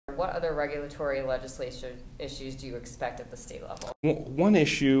what other regulatory legislation issues do you expect at the state level? One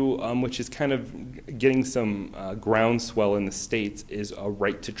issue, which is kind of getting some groundswell in the states, is a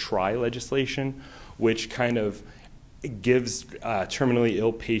right to try legislation, which kind of gives terminally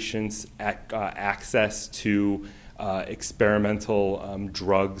ill patients access to experimental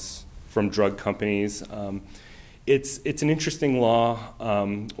drugs from drug companies. It's an interesting law.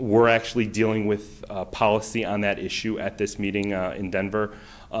 We're actually dealing with policy on that issue at this meeting in Denver.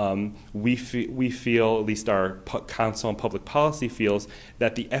 We feel, at least our Council on Public Policy feels,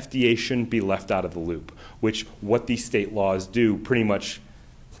 that the FDA shouldn't be left out of the loop, which what these state laws do pretty much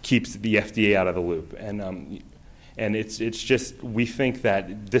keeps the FDA out of the loop. And it's just, we think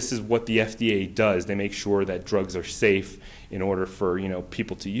that this is what the FDA does. They make sure that drugs are safe in order for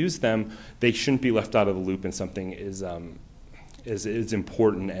people to use them. They shouldn't be left out of the loop, and something is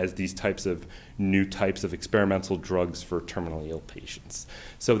important as these types of new types of experimental drugs for terminally ill patients.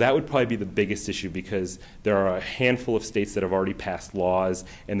 So that would probably be the biggest issue, because there are a handful of states that have already passed laws,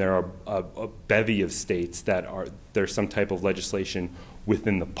 and there are a bevy of states that there's some type of legislation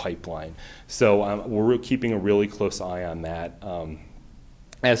within the pipeline. So we're keeping a really close eye on that.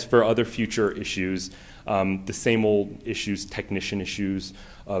 As for other future issues, the same old issues, technician issues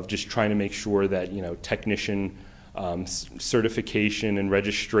of just trying to make sure that technician certification and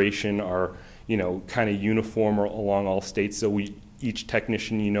registration are kind of uniform along all states, so each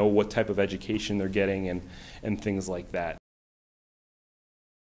technician what type of education they're getting and things like that.